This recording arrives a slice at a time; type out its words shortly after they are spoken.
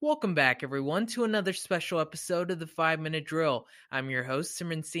Welcome back, everyone, to another special episode of the 5 Minute Drill. I'm your host,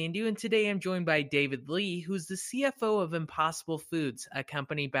 Simran Sandhu, and today I'm joined by David Lee, who's the CFO of Impossible Foods, a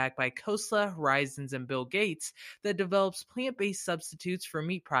company backed by Khosla, Horizons, and Bill Gates that develops plant-based substitutes for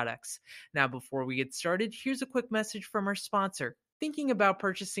meat products. Now, before we get started, here's a quick message from our sponsor. Thinking about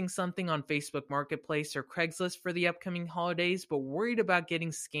purchasing something on Facebook Marketplace or Craigslist for the upcoming holidays, but worried about getting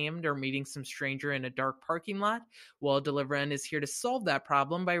scammed or meeting some stranger in a dark parking lot? Well, DeliverN is here to solve that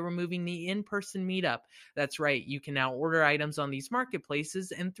problem by removing the in-person meetup. That's right, you can now order items on these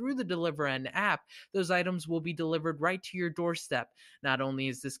marketplaces, and through the DeliverN app, those items will be delivered right to your doorstep. Not only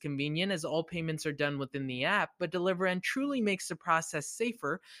is this convenient as all payments are done within the app, but DeliverN truly makes the process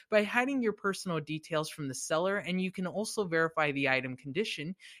safer by hiding your personal details from the seller, and you can also verify the item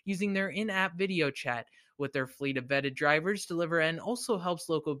condition using their in-app video chat. With their fleet of vetted drivers, DeliverN also helps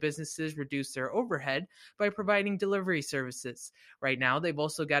local businesses reduce their overhead by providing delivery services. Right now, they've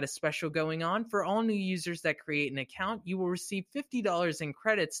also got a special going on for all new users that create an account. You will receive $50 in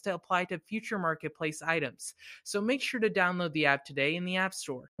credits to apply to future marketplace items. So make sure to download the app today in the App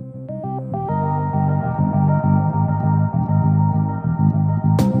Store.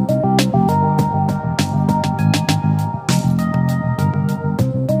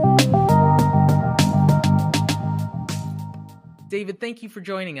 David, thank you for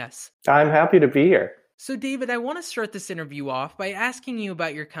joining us. I'm happy to be here. So, David, I want to start this interview off by asking you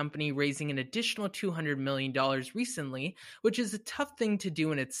about your company raising an additional $200 million recently, which is a tough thing to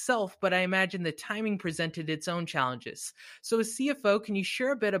do in itself, but I imagine the timing presented its own challenges. So, as CFO, can you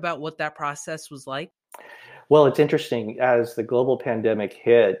share a bit about what that process was like? Well, it's interesting. As the global pandemic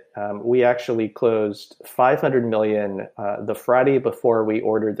hit, we actually closed $500 million the Friday before we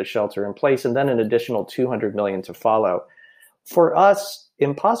ordered the shelter in place, and then an additional $200 million to follow. For us,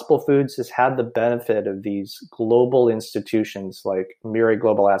 Impossible Foods has had the benefit of these global institutions like Mirae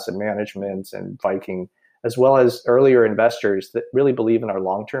Global Asset Management and Viking, as well as earlier investors that really believe in our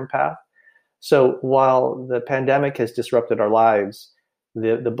long-term path. So while the pandemic has disrupted our lives,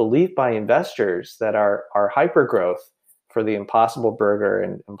 the belief by investors that our hypergrowth for the Impossible Burger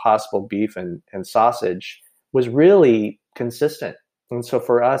and Impossible Beef and sausage was really consistent. And so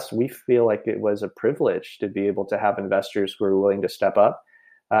for us, we feel like it was a privilege to be able to have investors who are willing to step up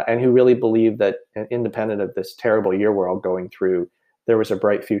and who really believe that, independent of this terrible year we're all going through, there was a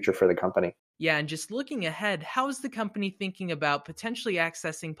bright future for the company. Yeah, and just looking ahead, how is the company thinking about potentially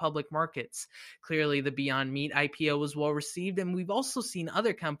accessing public markets? Clearly, the Beyond Meat IPO was well received, and we've also seen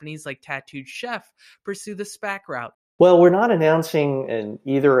other companies like Tattooed Chef pursue the SPAC route. Well, we're not announcing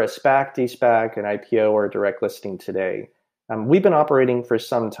either a SPAC, de-SPAC, an IPO, or a direct listing today. We've been operating for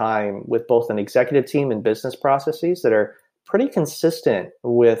some time with both an executive team and business processes that are pretty consistent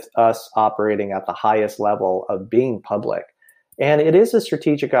with us operating at the highest level of being public. And it is a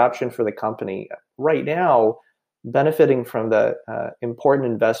strategic option for the company. Right now, benefiting from the important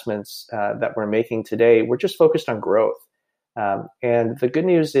investments that we're making today, we're just focused on growth. And the good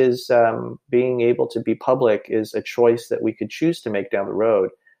news is being able to be public is a choice that we could choose to make down the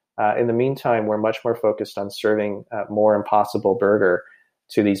road. In the meantime, we're much more focused on serving more Impossible Burger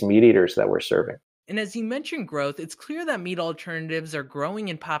to these meat eaters that we're serving. And as you mentioned growth, it's clear that meat alternatives are growing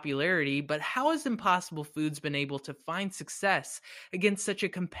in popularity, but how has Impossible Foods been able to find success against such a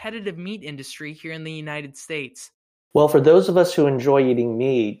competitive meat industry here in the United States? Well, for those of us who enjoy eating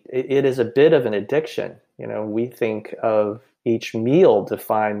meat, it is a bit of an addiction. You know, we think of each meal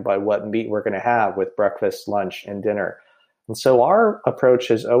defined by what meat we're going to have with breakfast, lunch, and dinner. And so our approach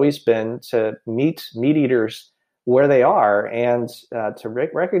has always been to meet meat eaters where they are and to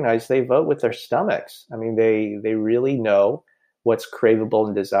recognize they vote with their stomachs. I mean, they really know what's craveable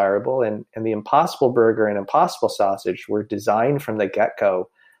and desirable. And the Impossible Burger and Impossible Sausage were designed from the get-go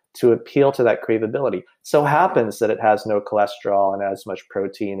to appeal to that craveability. So happens that it has no cholesterol and as much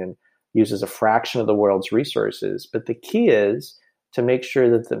protein and uses a fraction of the world's resources. But the key is to make sure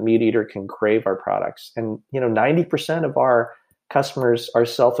that the meat eater can crave our products. And, 90% of our customers are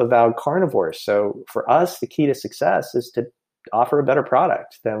self-avowed carnivores. So for us, the key to success is to offer a better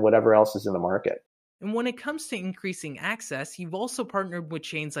product than whatever else is in the market. And when it comes to increasing access, you've also partnered with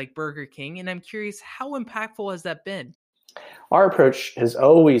chains like Burger King, and I'm curious, how impactful has that been? Our approach has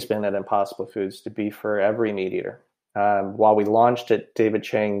always been at Impossible Foods to be for every meat eater. While we launched at David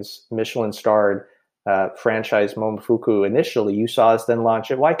Chang's Michelin-starred franchise Momofuku initially, you saw us then launch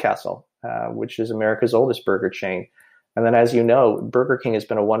at White Castle, which is America's oldest burger chain. And then, as you know, Burger King has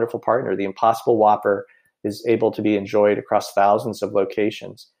been a wonderful partner. The Impossible Whopper is able to be enjoyed across thousands of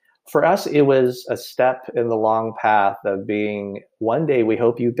locations. For us, it was a step in the long path of being, one day we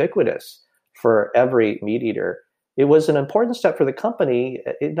hope, ubiquitous for every meat eater. It was an important step for the company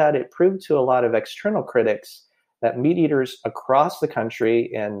in that it proved to a lot of external critics that meat eaters across the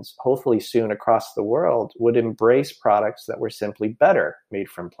country and hopefully soon across the world would embrace products that were simply better made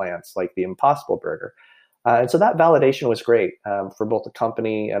from plants, like the Impossible Burger. And so that validation was great for both the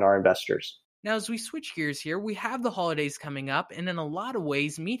company and our investors. Now, as we switch gears here, we have the holidays coming up, and in a lot of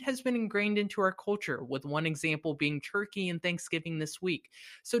ways, meat has been ingrained into our culture, with one example being turkey and Thanksgiving this week.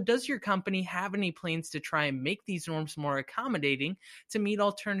 So, does your company have any plans to try and make these norms more accommodating to meat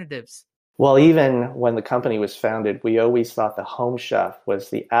alternatives? Well, even when the company was founded, we always thought the home chef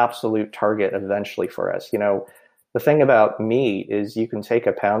was the absolute target eventually for us. The thing about meat is you can take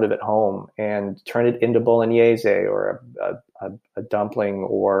a pound of it home and turn it into bolognese or a dumpling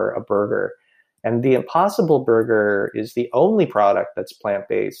or a burger. And the Impossible Burger is the only product that's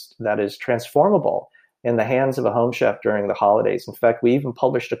plant-based that is transformable in the hands of a home chef during the holidays. In fact, we even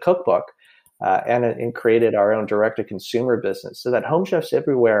published a cookbook and created our own direct-to-consumer business so that home chefs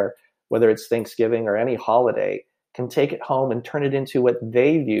everywhere, whether it's Thanksgiving or any holiday, can take it home and turn it into what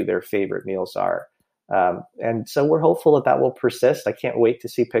they view their favorite meals are. And so we're hopeful that that will persist. I can't wait to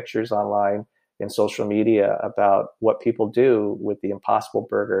see pictures online in social media about what people do with the Impossible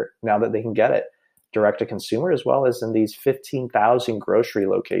Burger now that they can get it direct to consumer, as well as in these 15,000 grocery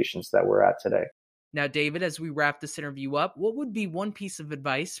locations that we're at today. Now, David, as we wrap this interview up, what would be one piece of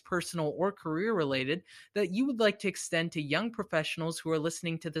advice, personal or career related, that you would like to extend to young professionals who are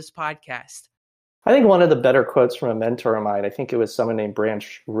listening to this podcast? I think one of the better quotes from a mentor of mine, I think it was someone named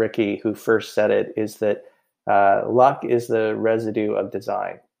Branch Rickey who first said it, is that luck is the residue of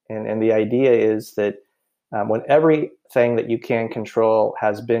design. And the idea is that when everything that you can control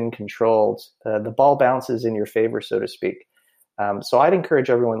has been controlled, the ball bounces in your favor, so to speak. So I'd encourage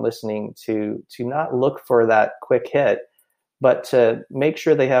everyone listening to not look for that quick hit, but to make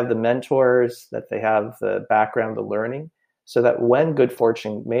sure they have the mentors, that they have the background, the learning, so that when good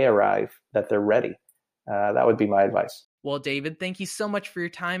fortune may arrive, that they're ready. That would be my advice. Well, David, thank you so much for your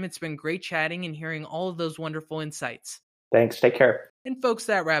time. It's been great chatting and hearing all of those wonderful insights. Thanks. Take care. And folks,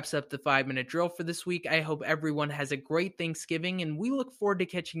 that wraps up the 5-minute drill for this week. I hope everyone has a great Thanksgiving, and we look forward to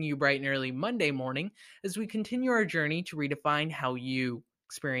catching you bright and early Monday morning as we continue our journey to redefine how you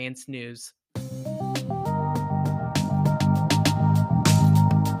experience news.